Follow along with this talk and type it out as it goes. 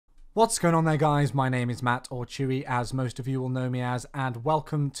What's going on there, guys? My name is Matt, or Chewy, as most of you will know me as, and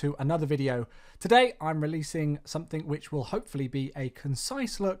welcome to another video. Today I'm releasing something which will hopefully be a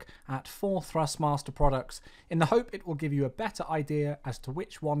concise look at 4 Thrustmaster products, in the hope it will give you a better idea as to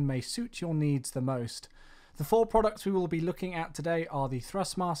which one may suit your needs the most. The 4 products we will be looking at today are the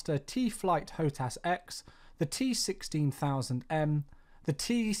Thrustmaster T-Flight HOTAS X, the T16000M, the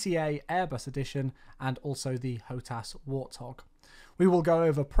TCA Airbus Edition, and also the HOTAS Warthog. We will go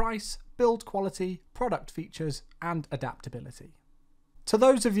over price, build quality, product features, and adaptability. To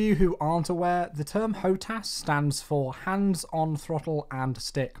those of you who aren't aware, the term HOTAS stands for hands-on throttle and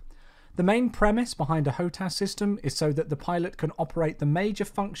stick. The main premise behind a HOTAS system is so that the pilot can operate the major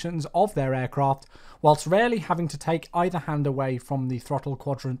functions of their aircraft whilst rarely having to take either hand away from the throttle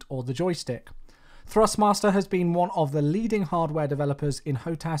quadrant or the joystick. Thrustmaster has been one of the leading hardware developers in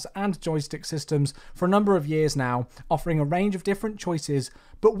HOTAS and joystick systems for a number of years now, offering a range of different choices,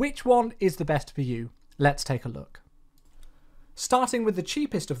 but which one is the best for you? Let's take a look. Starting with the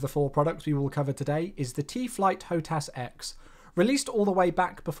cheapest of the 4 products we will cover today is the T-Flight HOTAS X. Released all the way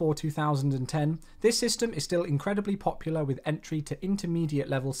back before 2010, this system is still incredibly popular with entry to intermediate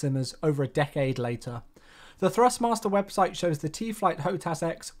level simmers over a decade later. The Thrustmaster website shows the T-Flight HOTAS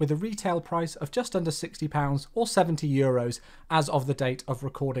X with a retail price of just under £60 or €70 as of the date of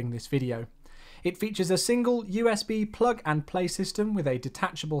recording this video. It features a single USB plug and play system with a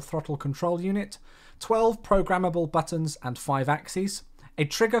detachable throttle control unit, 12 programmable buttons and 5 axes, a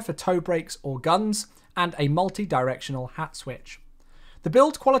trigger for toe brakes or guns, and a multi-directional hat switch. The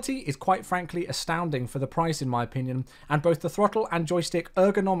build quality is quite frankly astounding for the price in my opinion, and both the throttle and joystick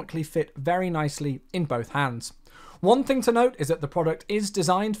ergonomically fit very nicely in both hands. One thing to note is that the product is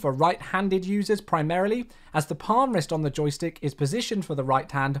designed for right-handed users primarily, as the palm rest on the joystick is positioned for the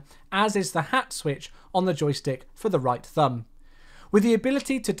right hand, as is the hat switch on the joystick for the right thumb. With the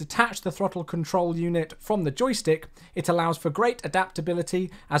ability to detach the throttle control unit from the joystick, it allows for great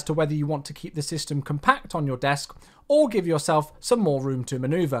adaptability as to whether you want to keep the system compact on your desk or give yourself some more room to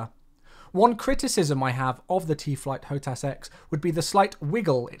maneuver. One criticism I have of the T-Flight HOTAS X would be the slight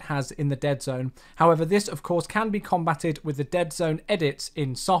wiggle it has in the dead zone. However, this of course can be combated with the dead zone edits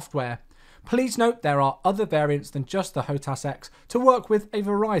in software. Please note there are other variants than just the HOTAS X to work with a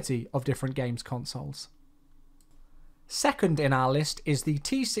variety of different games consoles. Second in our list is the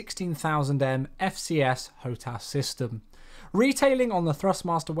T16000M FCS HOTAS system. Retailing on the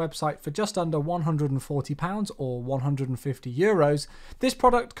Thrustmaster website for just under £140 or €150, this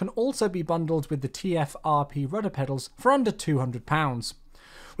product can also be bundled with the TFRP rudder pedals for under £200.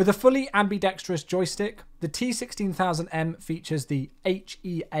 With a fully ambidextrous joystick, the T16000M features the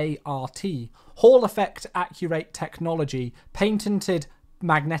HEART, Hall Effect Accurate Technology, patented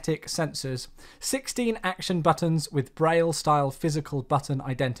magnetic sensors, 16 action buttons with Braille-style physical button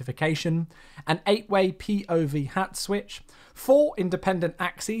identification, an 8-way POV hat switch, 4 independent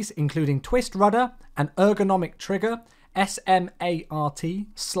axes including twist rudder, an ergonomic trigger, SMART,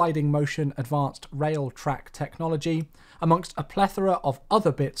 sliding motion advanced rail track technology, amongst a plethora of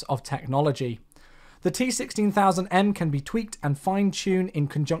other bits of technology. The T16000M can be tweaked and fine-tuned in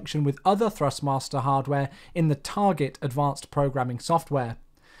conjunction with other Thrustmaster hardware in the Target advanced programming software.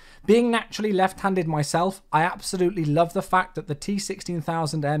 Being naturally left-handed myself, I absolutely love the fact that the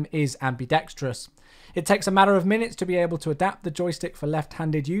T16000M is ambidextrous. It takes a matter of minutes to be able to adapt the joystick for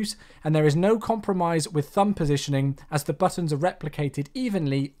left-handed use, and there is no compromise with thumb positioning as the buttons are replicated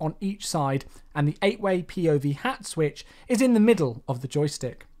evenly on each side, and the 8-way POV hat switch is in the middle of the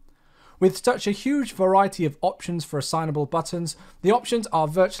joystick. With such a huge variety of options for assignable buttons, the options are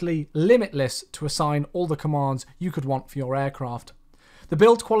virtually limitless to assign all the commands you could want for your aircraft. The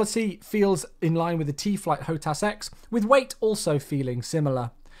build quality feels in line with the T-Flight HOTAS X, with weight also feeling similar.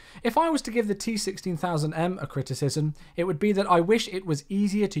 If I was to give the T16000M a criticism, it would be that I wish it was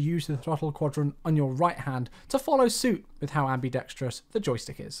easier to use the throttle quadrant on your right hand to follow suit with how ambidextrous the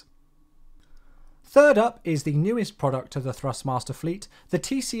joystick is. Third up is the newest product of the Thrustmaster fleet, the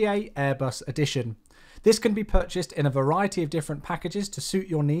TCA Airbus Edition. This can be purchased in a variety of different packages to suit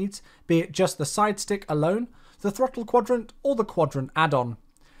your needs, be it just the side stick alone, the throttle quadrant, or the quadrant add-on.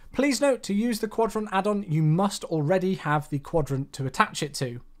 Please note, to use the quadrant add-on, you must already have the quadrant to attach it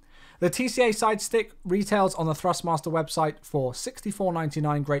to. The TCA side stick retails on the Thrustmaster website for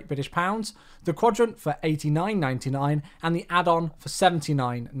 £64.99 Great British Pounds, the quadrant for £89.99, and the add-on for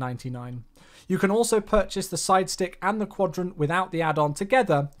 £79.99. You can also purchase the side stick and the quadrant without the add-on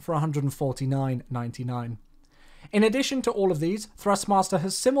together for £149.99. In addition to all of these, Thrustmaster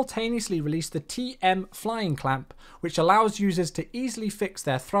has simultaneously released the TM Flying Clamp, which allows users to easily fix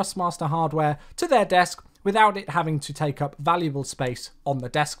their Thrustmaster hardware to their desk without it having to take up valuable space on the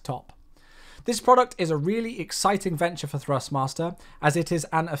desktop. This product is a really exciting venture for Thrustmaster, as it is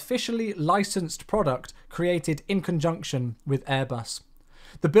an officially licensed product created in conjunction with Airbus.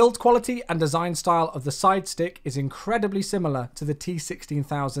 The build quality and design style of the side stick is incredibly similar to the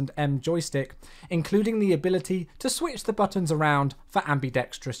T16000M joystick, including the ability to switch the buttons around for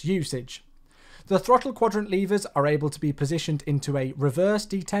ambidextrous usage. The throttle quadrant levers are able to be positioned into a reverse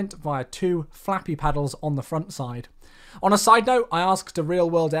detent via two flappy paddles on the front side. On a side note, I asked a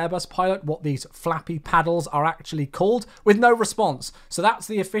real-world Airbus pilot what these flappy paddles are actually called, with no response, so that's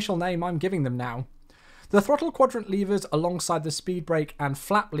the official name I'm giving them now. The throttle quadrant levers alongside the speed brake and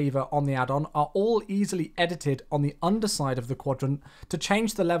flap lever on the add-on are all easily edited on the underside of the quadrant to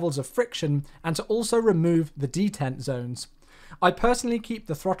change the levels of friction and to also remove the detent zones. I personally keep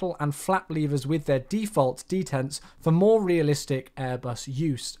the throttle and flap levers with their default detents for more realistic Airbus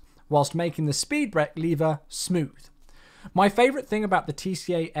use, whilst making the speed brake lever smooth. My favourite thing about the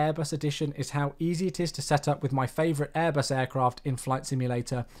TCA Airbus edition is how easy it is to set up with my favourite Airbus aircraft in Flight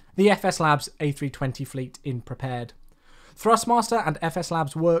Simulator, the FS Labs A320 fleet in Prepared. Thrustmaster and FS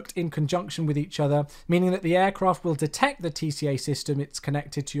Labs worked in conjunction with each other, meaning that the aircraft will detect the TCA system it's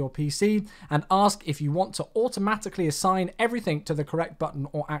connected to your PC and ask if you want to automatically assign everything to the correct button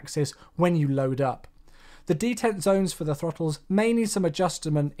or axis when you load up. The detent zones for the throttles may need some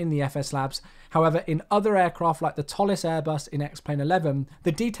adjustment in the FS Labs, however in other aircraft like the Tollis Airbus in X-Plane 11,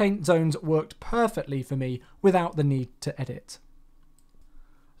 the detent zones worked perfectly for me without the need to edit.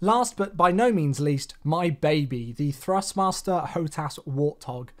 Last but by no means least, my baby, the Thrustmaster HOTAS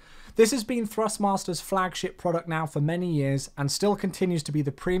Warthog. This has been Thrustmaster's flagship product now for many years and still continues to be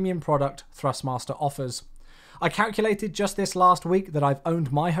the premium product Thrustmaster offers. I calculated just this last week that I've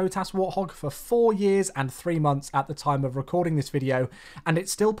owned my HOTAS Warthog for 4 years and 3 months at the time of recording this video, and it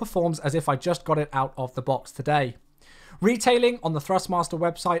still performs as if I just got it out of the box today. Retailing on the Thrustmaster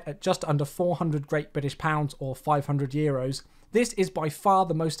website at just under 400 Great British Pounds or €500, this is by far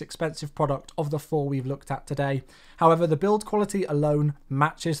the most expensive product of the 4 we've looked at today. However, the build quality alone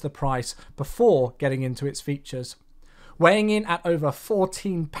matches the price before getting into its features. Weighing in at over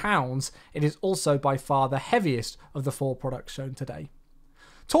 £14, it is also by far the heaviest of the 4 products shown today.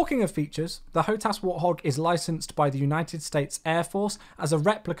 Talking of features, the HOTAS Warthog is licensed by the United States Air Force as a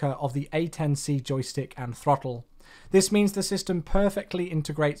replica of the A10C joystick and throttle. This means the system perfectly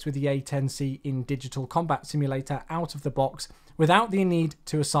integrates with the A10C in Digital Combat Simulator out of the box without the need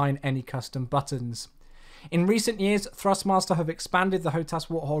to assign any custom buttons. In recent years, Thrustmaster have expanded the HOTAS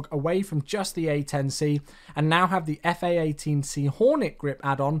Warthog away from just the A10C and now have the FA18C Hornet grip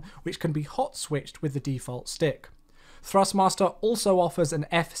add-on, which can be hot switched with the default stick. Thrustmaster also offers an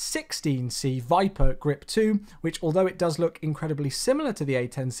F16C Viper Grip 2, which although it does look incredibly similar to the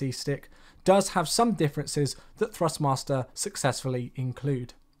A10C stick, does have some differences that Thrustmaster successfully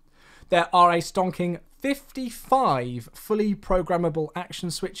include. There are a stonking 55 fully programmable action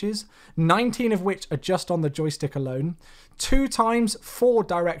switches, 19 of which are just on the joystick alone, 2 times 4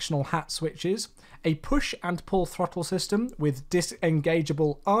 directional hat switches, a push and pull throttle system with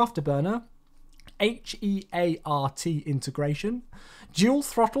disengageable afterburner, HEART integration, dual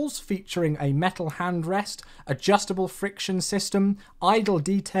throttles featuring a metal handrest, adjustable friction system, idle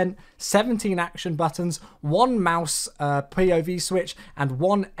detent, 17 action buttons, 1 mouse POV switch, and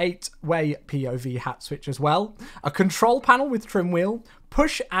 1 8-way POV hat switch as well, a control panel with trim wheel,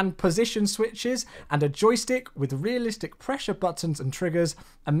 push and position switches, and a joystick with realistic pressure buttons and triggers,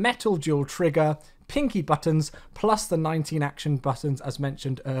 a metal dual trigger, pinky buttons, plus the 19 action buttons as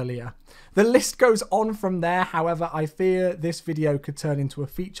mentioned earlier. The list goes on from there, however I fear this video could turn into a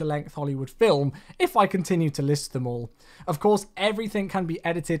feature-length Hollywood film if I continue to list them all. Of course, everything can be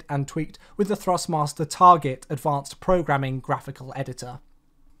edited and tweaked with the Thrustmaster Target Advanced Programming Graphical Editor.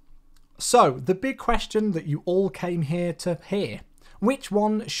 So, the big question that you all came here to hear. Which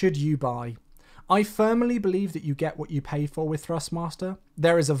one should you buy? I firmly believe that you get what you pay for with Thrustmaster.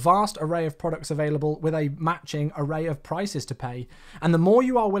 There is a vast array of products available with a matching array of prices to pay, and the more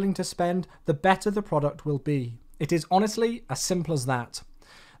you are willing to spend, the better the product will be. It is honestly as simple as that.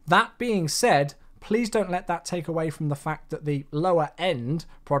 That being said, please don't let that take away from the fact that the lower end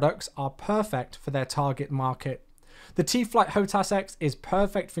products are perfect for their target market. The T-Flight HOTAS X is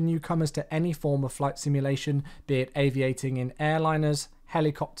perfect for newcomers to any form of flight simulation, be it aviating in airliners,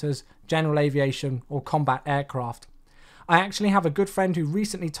 helicopters, general aviation, or combat aircraft. I actually have a good friend who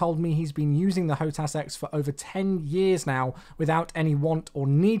recently told me he's been using the HOTAS X for over 10 years now without any want or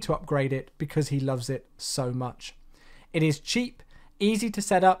need to upgrade it because he loves it so much. It is cheap, easy to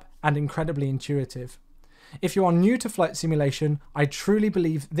set up, and incredibly intuitive. If you are new to flight simulation, I truly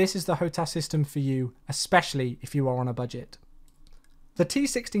believe this is the HOTAS system for you, especially if you are on a budget. The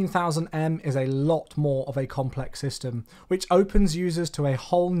T16000M is a lot more of a complex system, which opens users to a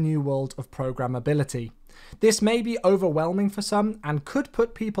whole new world of programmability. This may be overwhelming for some and could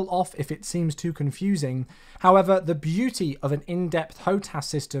put people off if it seems too confusing. However, the beauty of an in-depth HOTAS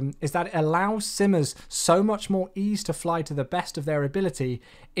system is that it allows simmers so much more ease to fly to the best of their ability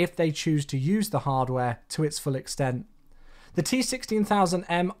if they choose to use the hardware to its full extent. The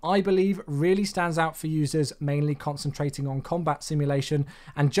T16000M, I believe, really stands out for users mainly concentrating on combat simulation,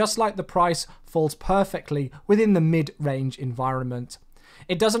 and just like the price, falls perfectly within the mid-range environment.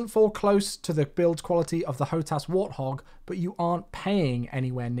 It doesn't fall close to the build quality of the HOTAS Warthog, but you aren't paying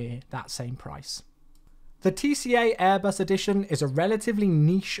anywhere near that same price. The TCA Airbus Edition is a relatively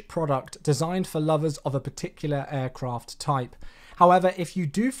niche product designed for lovers of a particular aircraft type. However, if you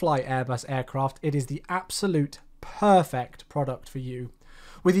do fly Airbus aircraft, it is the absolute perfect product for you.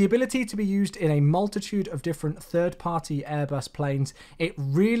 With the ability to be used in a multitude of different third-party Airbus planes, it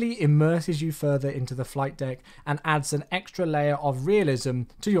really immerses you further into the flight deck and adds an extra layer of realism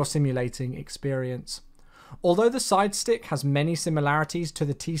to your simulating experience. Although the side stick has many similarities to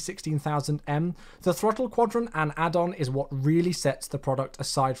the T16000M, the throttle quadrant and add-on is what really sets the product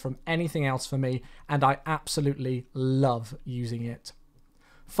aside from anything else for me, and I absolutely love using it.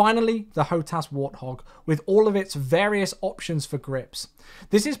 Finally, the HOTAS Warthog, with all of its various options for grips.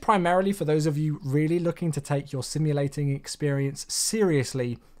 This is primarily for those of you really looking to take your simulating experience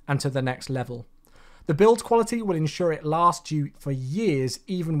seriously and to the next level. The build quality will ensure it lasts you for years,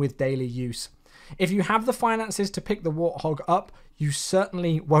 even with daily use. If you have the finances to pick the Warthog up, you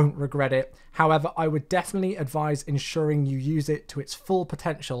certainly won't regret it. However, I would definitely advise ensuring you use it to its full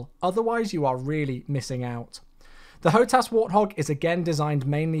potential, otherwise you are really missing out. The HOTAS Warthog is again designed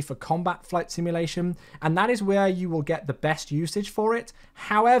mainly for combat flight simulation, and that is where you will get the best usage for it.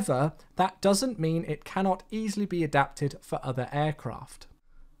 However, that doesn't mean it cannot easily be adapted for other aircraft.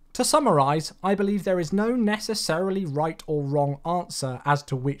 To summarise, I believe there is no necessarily right or wrong answer as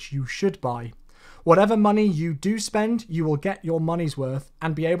to which you should buy. Whatever money you do spend, you will get your money's worth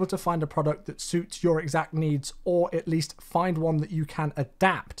and be able to find a product that suits your exact needs, or at least find one that you can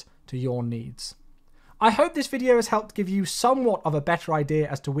adapt to your needs. I hope this video has helped give you somewhat of a better idea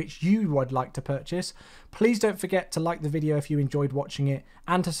as to which you would like to purchase. Please don't forget to like the video if you enjoyed watching it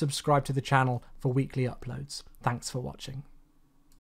and to subscribe to the channel for weekly uploads. Thanks for watching.